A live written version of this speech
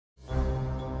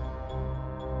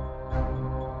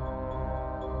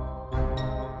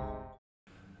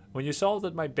When you saw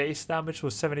that my base damage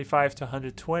was 75 to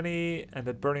 120 and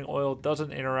that burning oil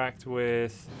doesn't interact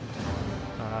with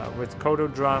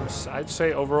Kodo drums, I'd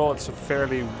say overall it's a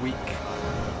fairly weak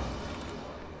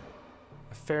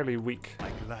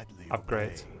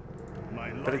upgrade.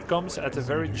 But it comes at a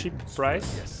very cheap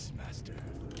price,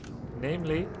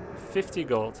 namely 50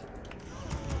 gold.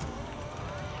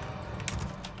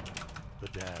 The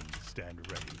damned stand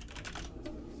ready.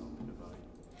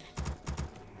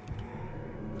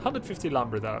 150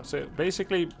 lumber though. So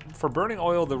basically for burning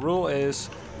oil the rule is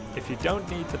if you don't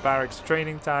need the barracks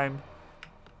training time,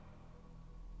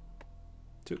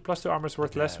 +2 armor is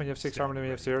worth less when you have 6 armor than when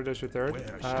you have 0, there's your third.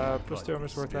 +2 armor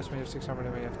is worth less when you have 6 armor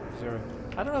than when you have 0.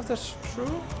 I don't know if that's true.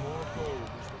 More gold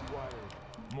is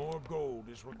required. More gold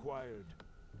is required.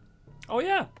 Oh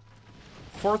yeah.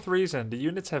 Fourth reason, the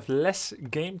units have less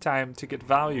game time to get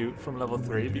value from level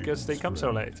 3 because they come so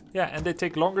late. Yeah, and they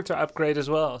take longer to upgrade as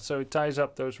well, so it ties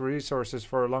up those resources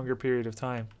for a longer period of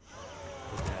time.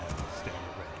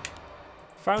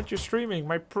 Found you streaming,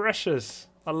 my precious.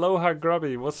 Aloha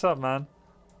Grubby, what's up, man?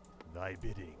 Thy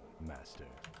bidding, master.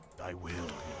 Thy will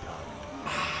be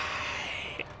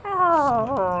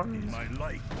done. My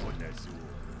life, Onesu.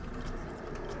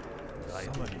 Thy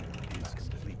money is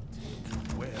complete.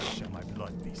 Where shall my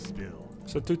blood be spilled?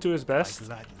 So 2-2 is best.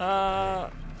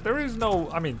 There is no,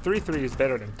 I mean 3-3 is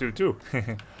better than 2-2.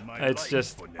 It's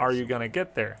just, are you gonna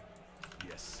get there?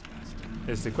 Yes,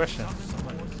 is the question.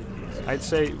 I'd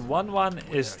say 1-1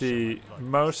 is the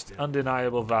most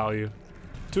undeniable value.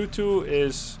 2-2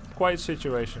 is quite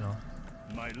situational.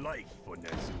 My life,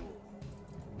 Onesu.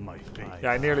 My fate.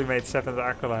 Yeah, I nearly made 7th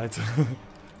Acolyte.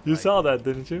 You saw that,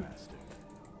 didn't you?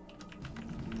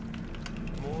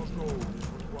 More gold is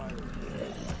required.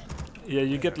 Yeah,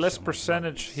 you get less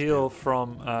percentage heal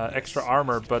from extra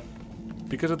armor, but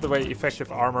because of the way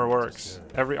effective armor works,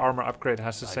 every armor upgrade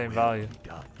has the same value.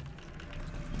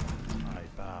 I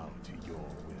bow to your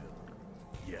will.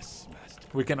 Yes, master.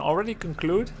 We can already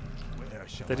conclude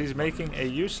that he's making a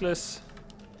useless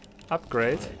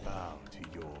upgrade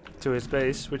to his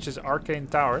base, which is Arcane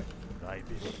Tower.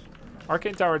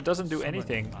 Arcane Tower doesn't do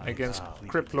anything against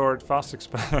Crypt Lord Fast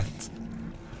Expand.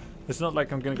 It's not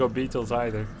like I'm gonna go Beatles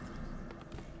either.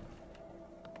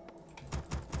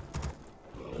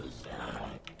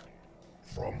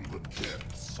 From the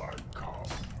depths I come.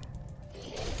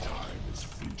 Time is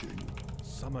fleeting.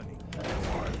 Summoning.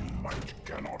 My might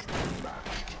cannot be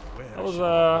matched. That was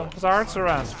a hard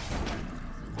surround.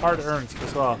 Hard earned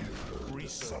as well.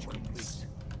 Summons.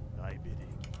 Thy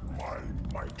bidding. My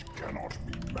might cannot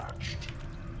be matched.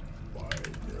 By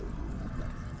their rule.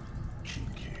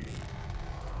 Kiki.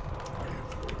 I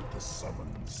have heard the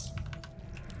summons.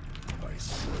 I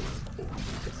serve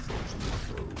only the frozen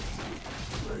throes.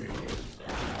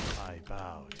 I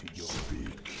bow to your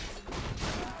Speak.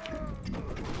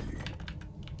 Indubitably.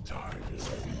 Time is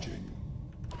fleeting.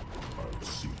 I'll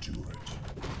see to it.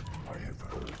 I have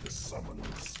heard the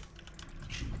summons.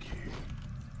 Kiki.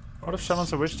 What if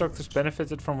Shamans and Witch Doctors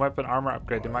benefited from weapon armor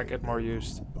upgrade? They might get more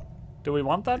used. Do we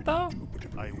want that though?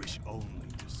 I wish only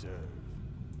to serve.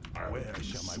 Where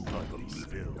shall my blood be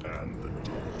spilled?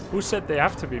 Who said they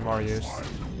have to be more used?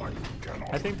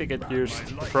 I think they get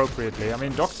used appropriately. I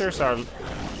mean, doctors are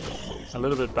a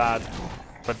little bit bad,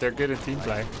 but they're good in team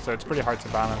play, so it's pretty hard to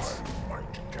balance.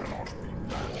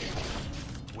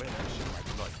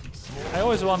 I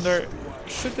always wonder,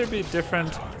 should there be a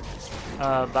different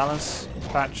balance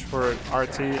patch for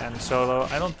RT and solo?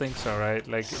 I don't think so, right?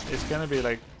 Like, it's gonna be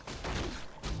like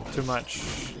too much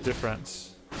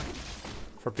difference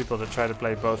for people to try to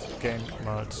play both game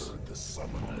modes.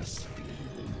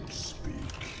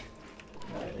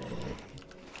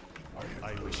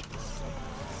 I wish.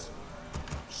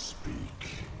 Speak.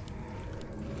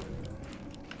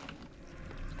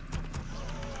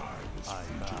 I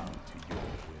bow to your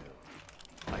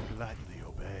will. I gladly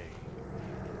obey.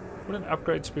 Wouldn't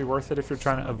upgrades be worth it if you're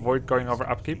trying to avoid going over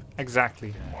upkeep?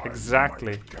 Exactly.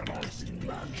 Exactly.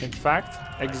 In fact,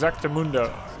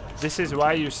 exactamundo. This is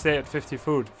why you stay at 50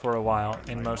 food for a while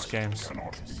in most games.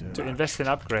 To invest in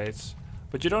upgrades.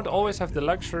 But you don't always have the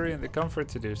luxury and the comfort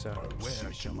to do so.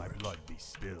 Where shall my blood be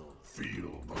spilled?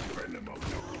 Feel the venom of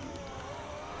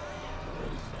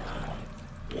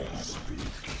the Speak.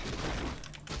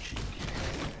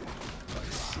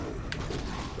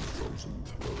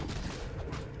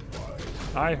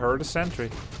 I heard a sentry.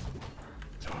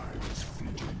 Time is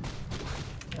fleeting.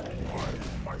 My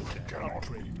might cannot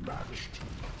be matched.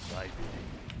 Thy bidding.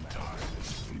 Time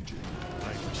is fleeting.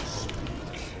 I wish to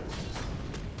speak.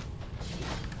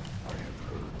 I have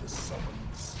heard the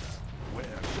summons.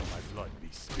 Where shall my blood be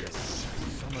spilled?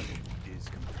 Summoning is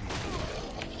complete.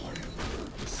 I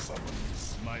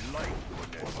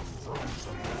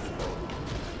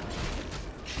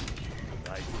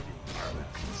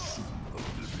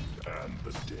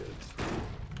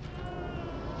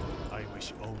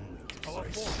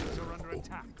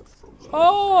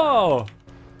Oh!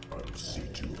 I'll see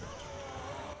to it.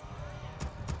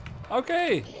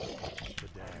 Okay.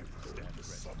 The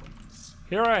summons.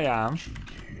 Here I am.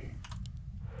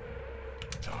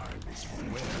 Time is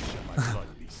Where shall my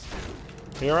blood be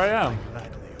spilled? Here I am.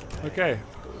 Gladly obey. Okay.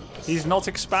 He's not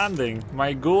expanding.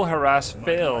 My ghoul harass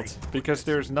failed because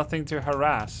there's nothing to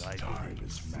harass. time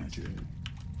is fleeting.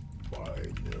 By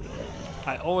their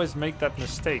I always make that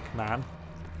mistake, man.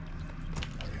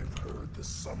 I have heard the My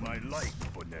summons. life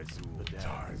for Nezul.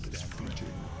 Time is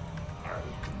fleeting. I'll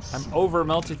I'm consume over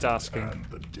multitasking. and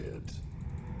the dead.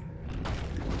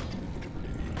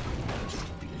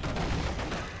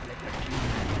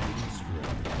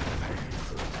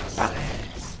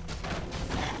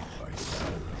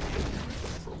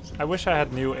 I wish I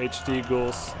had new HD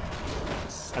ghouls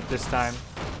at this time.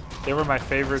 They were my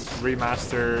favorite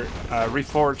remaster,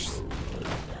 reforged.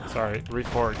 Sorry,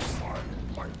 reforged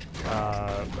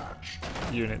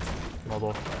unit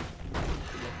model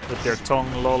with their tongue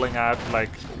lolling out like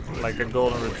a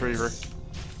golden retriever,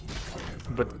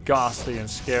 but ghastly and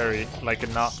scary like a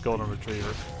not golden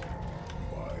retriever.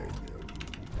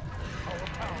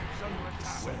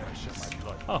 Where shall my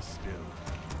blood Oh. be spilled?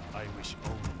 I wish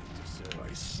only to serve.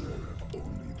 I serve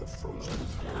only the frozen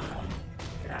throne.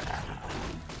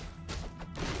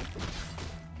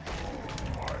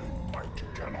 My might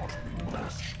cannot be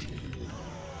matched.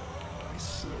 I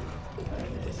serve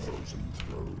only the frozen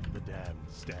throne. The damned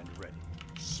stand ready.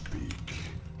 Speak.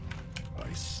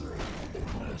 I serve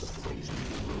only the frozen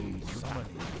throne.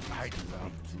 Summoning heightened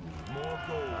up. More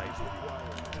gold is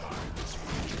required. Time is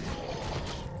fleeting.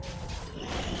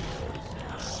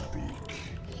 Speak.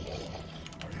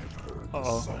 I have heard the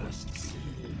Uh-oh. summons.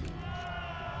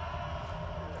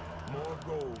 More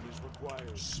gold is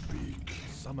required. Speak.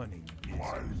 Summoning is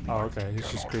My Oh, okay, he's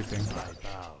just creeping. I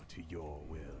bow to your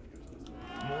will.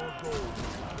 More gold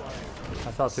is required.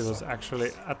 I thought he was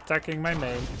actually attacking my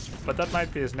main, but that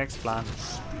might be his next plan.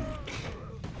 Speak.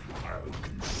 I'll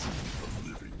consume the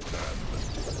living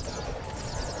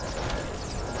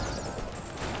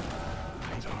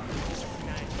and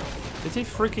Did he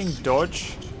freaking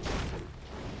dodge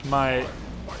my...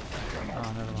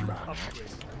 Oh, never mind.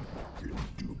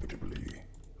 indubitably.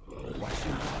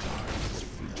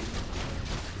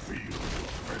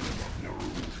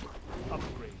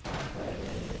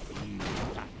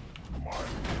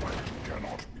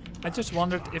 I just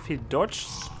wondered if he dodged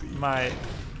my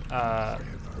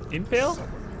impale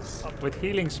with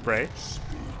healing spray,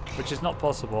 which is not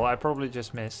possible. I probably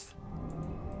just missed.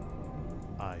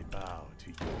 I bow to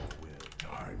your will.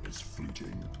 Time is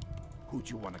fleeting. Who'd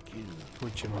you want to kill?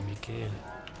 Would you want me kill?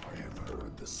 I have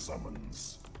heard the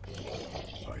summons.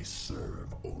 I serve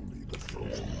only the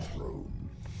frozen throne.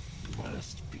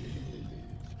 Must be.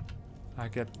 I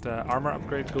get armor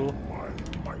upgrade ghoul. My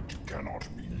might cannot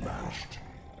be matched.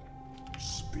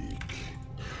 Speak.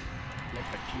 Let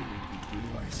the killing begin.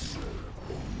 I serve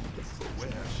only the frozen.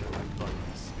 Where shall my blood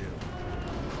be spilled?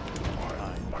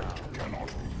 My might cannot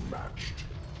be matched.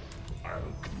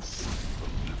 I'll consume the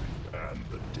living and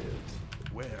the dead.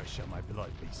 Where shall my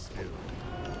blood be spilled?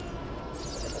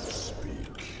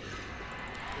 Speak.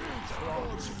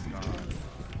 Time is fleeting.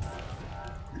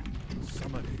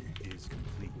 Summoning is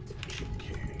complete.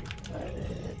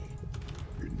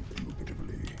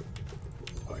 Indubitably.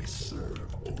 I serve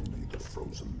only the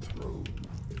frozen throne.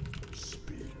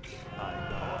 Speak.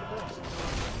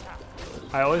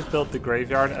 I always build the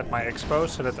graveyard at my expo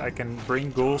so that I can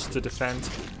bring ghouls to defend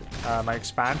my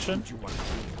expansion,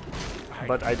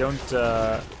 but I don't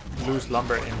lose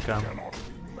lumber income. Cannot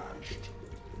be matched.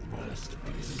 Must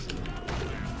be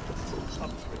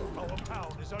Our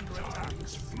town is under attack.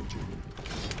 is fleeting.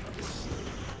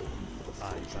 I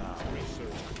bow.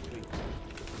 Research complete.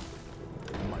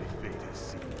 My fate is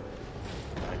sealed.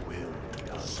 I will be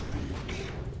done. Speak.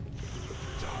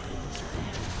 Time is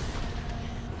fleeting.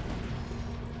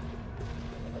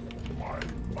 My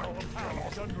might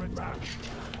cannot Is under attack.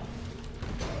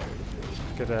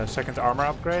 Get a second armor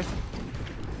upgrade.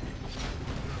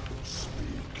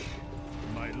 speak.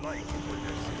 My life for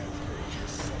Nezul.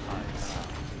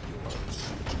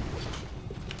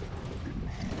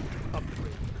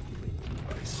 Upgrade.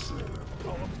 I serve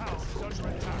Our town is under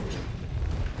attack.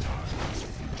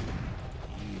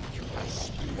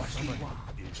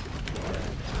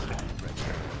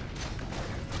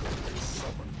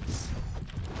 summons.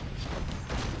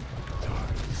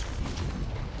 Time is fleeting.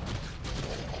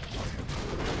 I have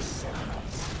heard the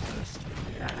summons.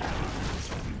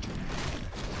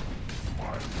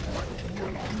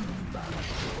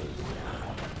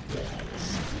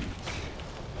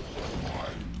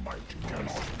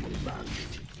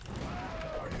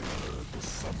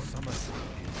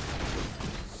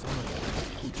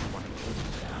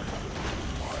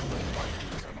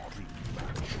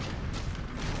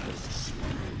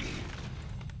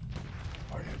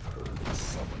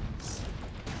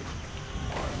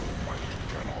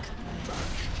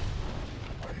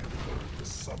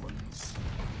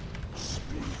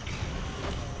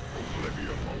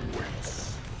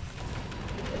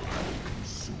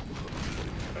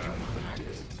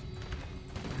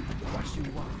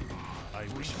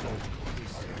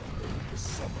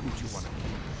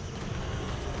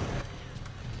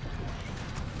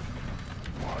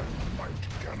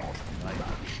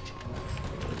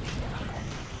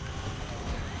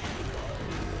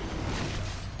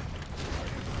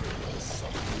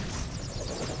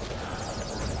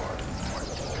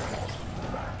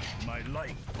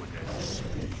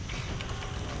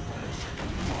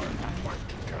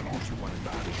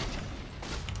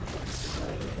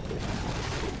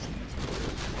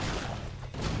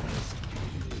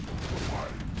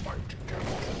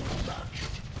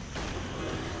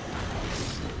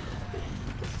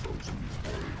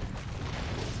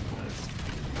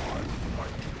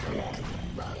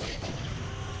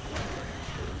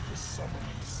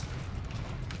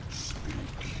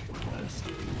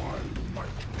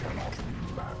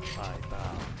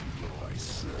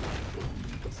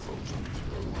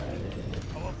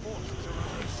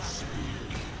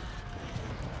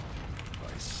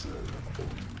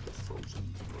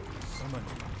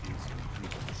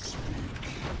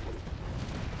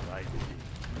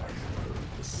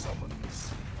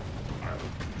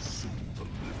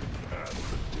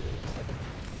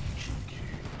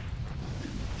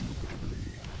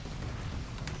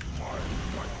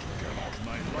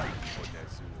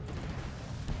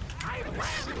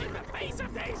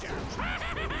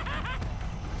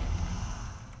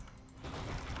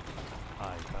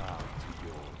 I bow to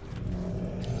your will.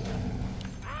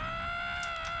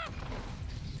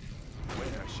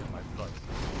 Where shall my blood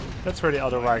flow? That's where the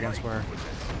other wagons were.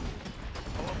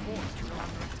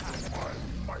 My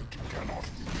might cannot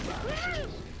be matched.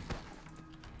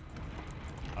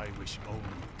 I wish only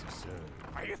to serve.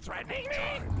 Are you threatening me?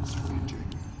 Time is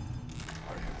fleeting.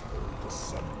 I have heard the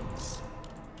summons.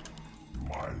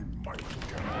 My might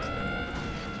cannot be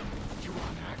matched. You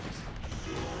want act?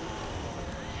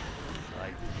 I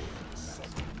hear the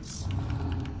Summons.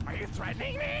 Are you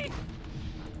threatening me?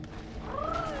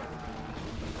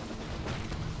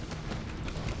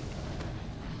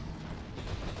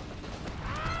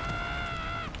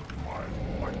 My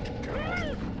might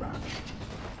cannot be matched.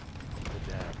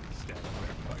 the damned stand.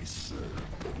 I serve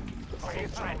only the Are you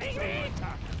threatening me?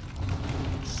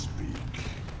 speak.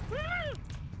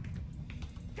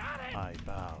 Got it! I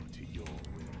bow to your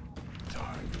will.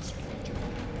 Time is fleeting.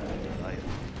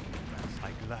 I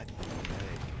gladly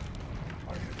obey.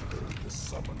 I have heard the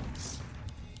summons.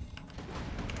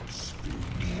 Speak.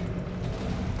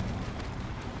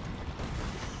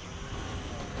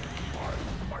 My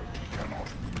might cannot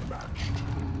be matched.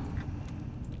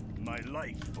 My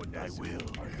life for thy will.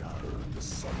 I have heard the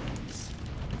summons.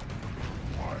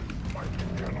 My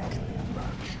might cannot be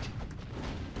matched.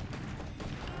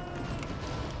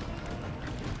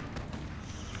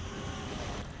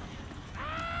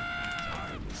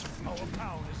 Time is Our fleeting.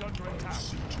 town is under I'll attack.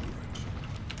 see to it.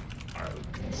 I'll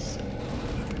consume the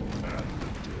living and the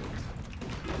dead.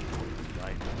 I I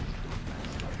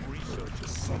have heard the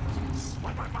summons.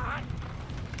 What?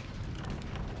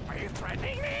 Are you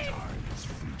threatening me? Time is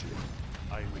fleeting.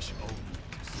 I wish only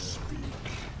to serve. Speak.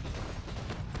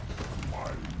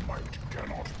 My might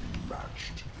cannot be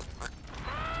matched.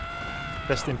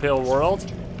 Best Impale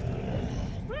world.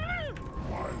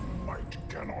 My might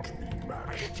cannot be Are you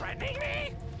matched. threatening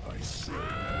me? I serve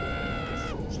only the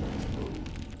frozen throne.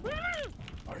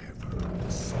 I have heard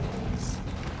the summons.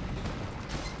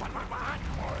 What? My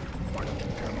might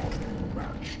cannot be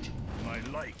matched. My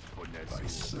life for I Nessie.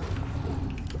 serve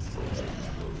only the frozen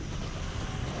throne.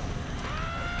 I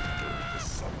have heard the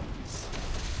summons.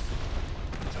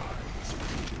 Time is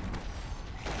fleeting.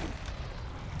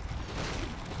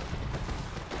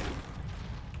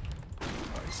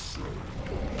 I serve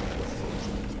only the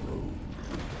frozen throne.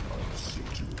 I'll see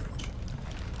to it.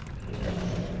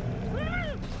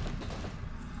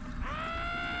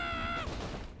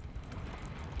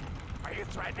 Are you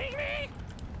threatening me?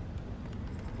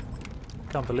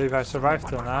 Can't believe I survived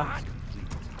till now.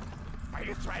 Are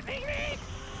you threatening me?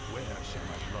 Where shall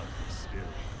my blood be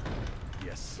spilled?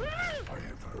 Yes. I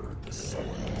have heard the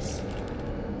summons.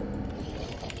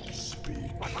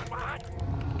 Speak. What?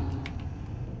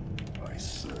 I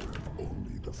serve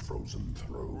only the frozen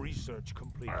throne. Research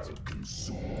complete. I'll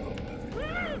consume the living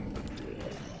and the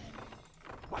dead.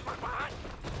 What?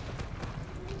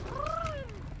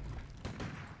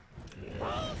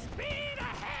 Full speed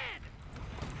ahead!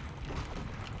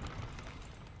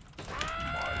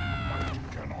 My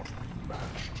might cannot be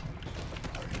matched.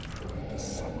 I have heard the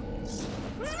summons.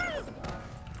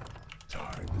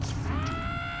 Time is fleeting.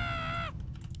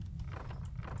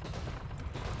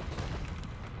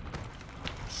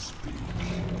 Speak.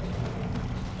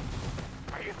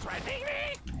 Are you threatening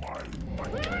me? My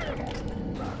might cannot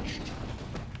be matched.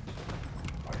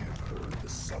 I have heard the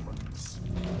summons.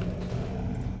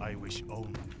 I wish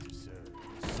only to serve.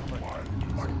 My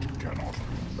might cannot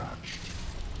be matched.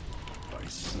 I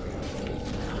serve only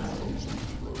the frozen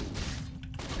throne.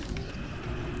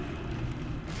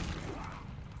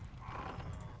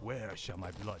 Where shall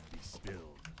my blood be spilled?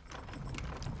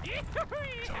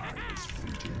 Time is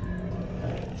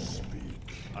fleeting.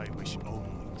 Speak. I wish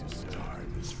only to serve.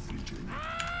 Time is fleeting.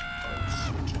 I'll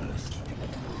see to it. I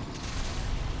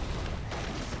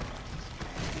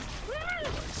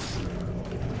serve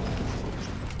only the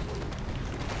frozen throne.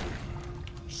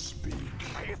 Speak.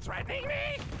 Are you threatening me?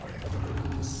 I have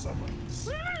heard the summons.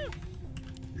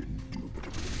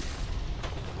 Indubitably.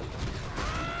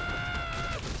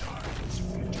 Time is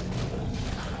fleeting.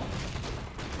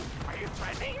 Are you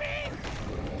threatening me?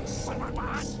 The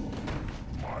summons.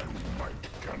 My might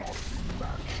cannot be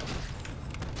matched.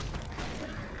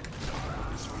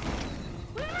 Time is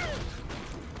fleeting.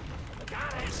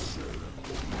 Got it! Serve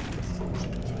only the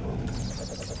frozen throne.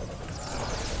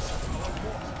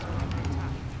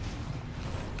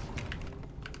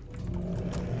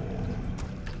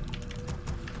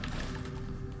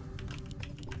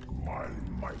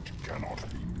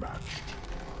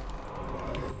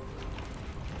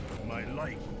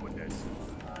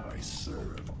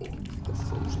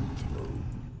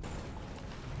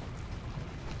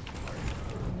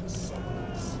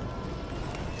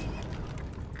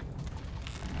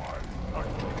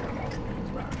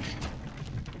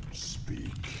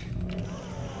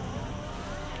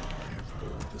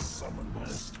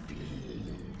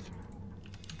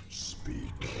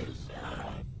 Speak.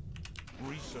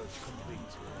 Research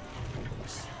complete.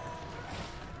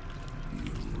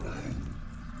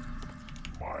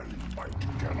 My might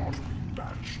cannot be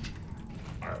matched.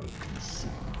 I'll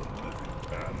consume the living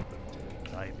and the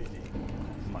dead. I believe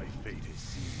my fate is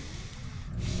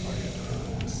sealed. I have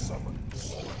heard the summons.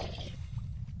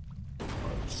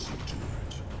 I'll see to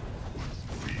it.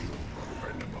 Feel the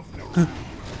venom of the room.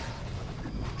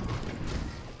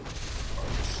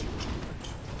 I'll see to it.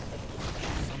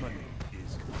 Summoning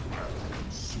is I'll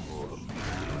consume the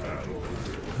living and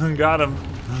the dead. Got him.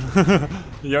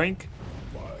 Yoink.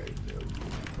 By their rule.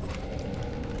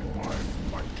 My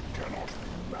might cannot be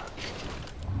matched.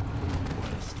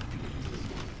 Must be.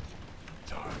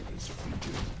 Time is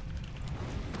fleeting.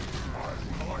 My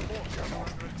might cannot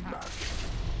be matched.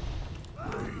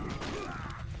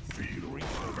 Feel the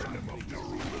venom of the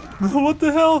room. What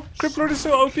the hell? Crippler is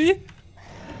so OP?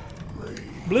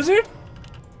 Blizzard?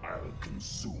 I'll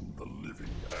consume the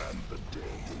living and the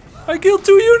dead. I killed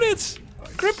 2 units!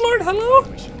 Crippler, hello?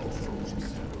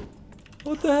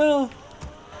 What the hell?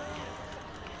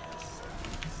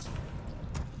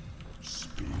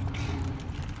 Speak.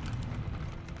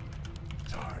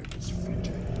 Time is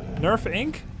fleeting. Nerf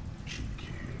Inc?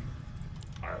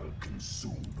 I'll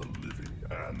consume the living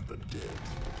and the dead.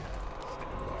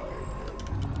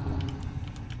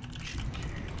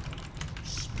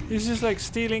 He's just like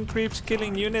stealing creeps,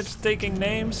 killing units, taking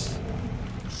names.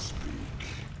 Speak.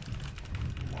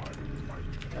 My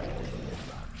might cannot be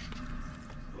matched.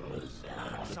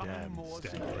 damn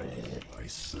stand ready. I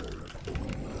serve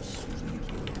only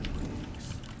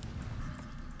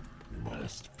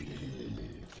must be.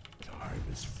 Time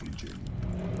is fleeting.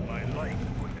 My life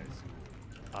witness.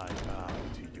 I bow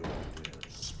to your will.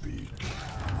 Speak.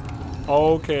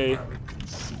 Okay.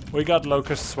 We got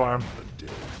Locust Swarm. The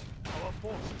dead. Our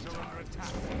forces are under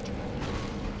attack.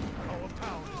 Our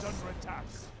town is under attack.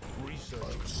 Research.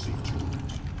 I'll see to it.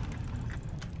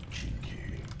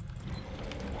 Kiki.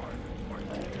 My might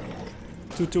cannot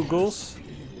be 2 ghouls.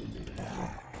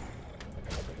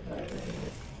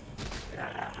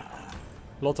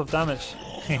 Lot of damage.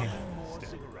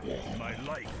 My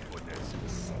life witness.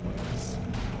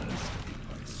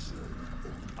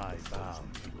 I bow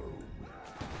to your will.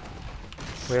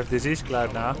 We have Disease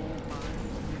Cloud now.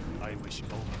 I wish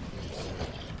only to serve.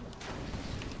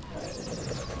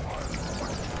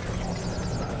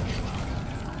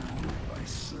 I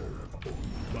serve only.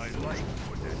 My life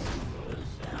witness.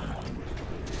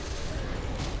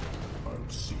 I'll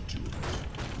see to it.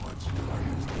 What's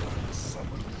life like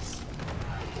summons.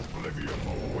 Oblivion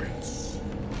awaits.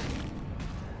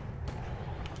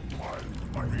 My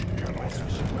might cannot be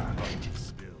matched.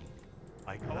 Still. I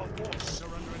Our bow. forces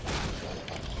are under attack.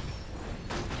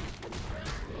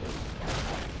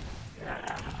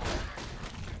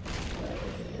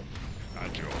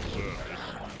 At your service.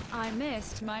 I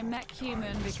missed my mech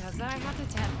human because I had a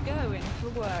temp going for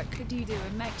work. Could you do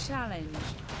a mech challenge?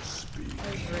 Speak.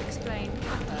 Over-explain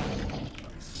Kappa.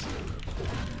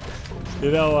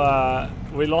 You know,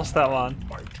 we lost that one.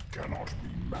 Might cannot be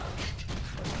matched.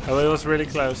 Oh, it was really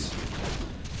close.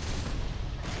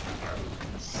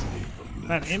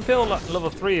 Man, Impale level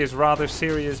 3 is rather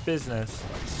serious business.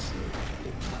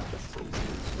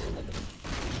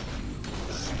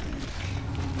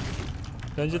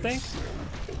 Don't you think?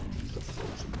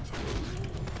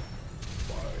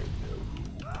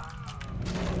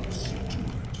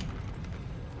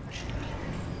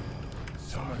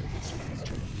 Time is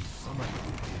fleeting.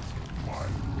 My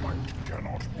might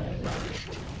cannot be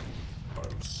matched.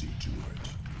 I'll see to it.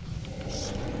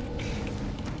 Speak.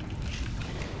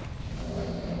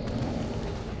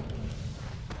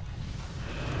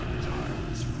 Time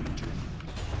is fleeting.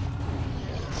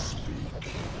 Speak.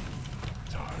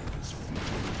 Time is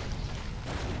fleeting.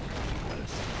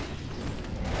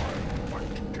 My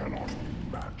might cannot be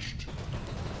matched.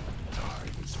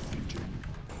 Time is fleeting.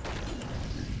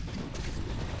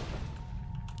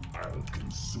 I'll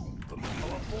consume the living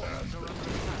and the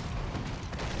dead.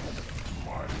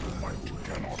 My might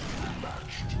cannot be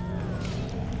matched.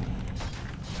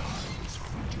 Time is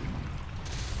fleeting.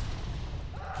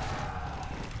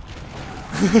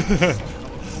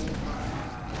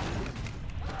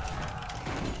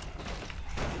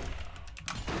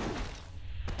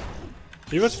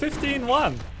 He was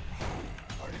 15-1.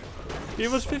 He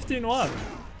was 15-1.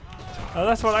 Now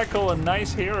that's what I call a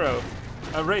nice hero.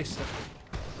 A racer.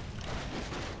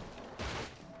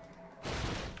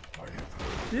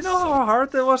 You know how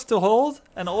hard it was to hold?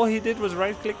 And all he did was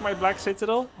right click my Black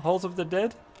Citadel, Halls of the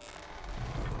Dead?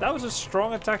 That was a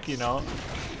strong attack, you know.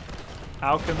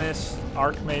 Alchemist,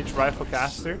 Archmage,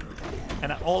 Riflecaster,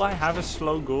 and all I have is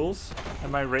slow ghouls,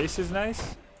 and my race is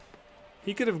nice,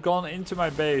 he could have gone into my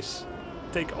base,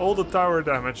 take all the tower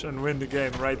damage, and win the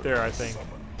game right there, I think.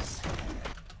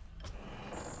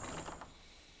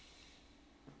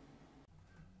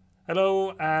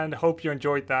 Hello, and hope you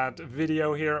enjoyed that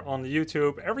video here on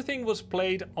YouTube. Everything was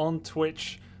played on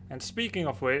Twitch, and speaking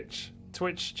of which,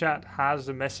 Twitch chat has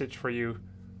a message for you.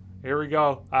 Here we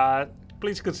go.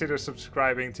 Please consider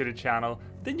subscribing to the channel.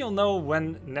 Then you'll know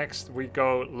when next we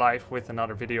go live with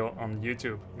another video on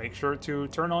YouTube. Make sure to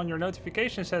turn on your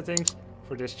notification settings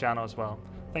for this channel as well.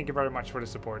 Thank you very much for the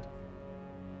support.